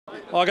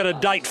I got a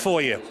date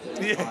for you.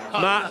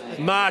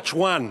 March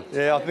 1.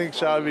 Yeah, I think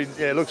so. I mean,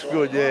 yeah, it looks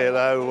good, yeah.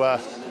 Though,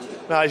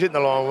 no, he's hitting the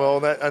line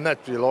well, and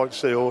that's what you like to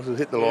see horses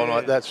hit the line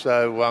like that.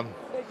 So,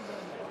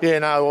 yeah,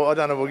 no, I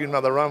don't know if we'll give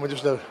another run. We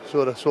just have to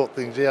sort of sort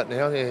things out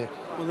now, yeah.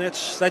 Well,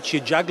 that's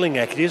your juggling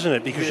act, isn't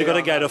it? Because you've got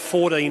to go to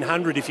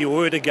 1400 if you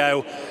were to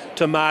go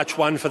to March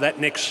 1 for that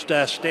next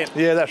step.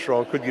 Yeah, that's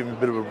right. Could give him a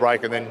bit of a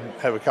break and then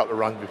have a couple of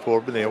runs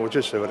before. But yeah, we'll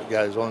just see what it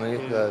goes on here.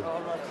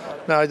 So,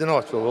 no, he's a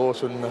nice little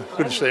horse and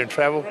good to see him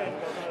travel.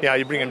 You know,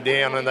 you bring him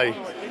down and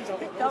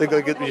they've got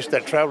to get just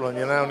that travelling,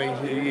 you know,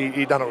 and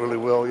he done it really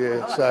well,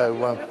 yeah.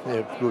 So,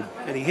 yeah, good.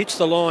 And he hits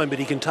the line, but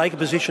he can take a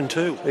position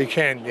too. He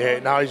can, yeah.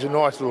 No, he's a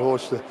nice little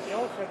horse.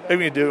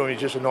 Even you do him, he's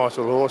just a nice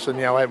little horse, and,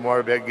 you know, I haven't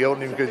worried about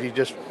gelding him because he's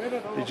just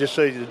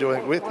easy to do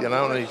it with, you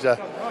know, and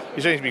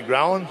he seems to be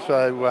growing,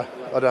 so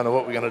I don't know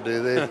what we're going to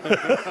do there.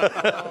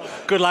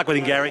 Good luck with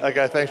him, Gary.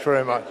 Okay, thanks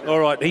very much. All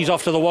right, he's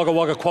off to the Wagga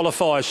Wagga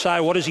qualifiers.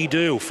 So what does he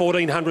do?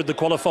 1400 the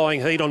qualifying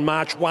heat on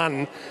March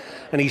 1.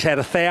 And he's had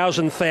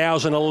 1,000,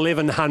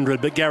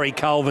 1,100, but Gary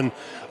Colvin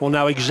will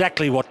know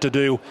exactly what to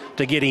do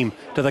to get him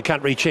to the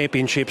Country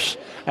Championships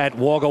at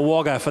Wagga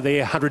Wagga for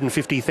their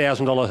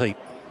 $150,000 heat.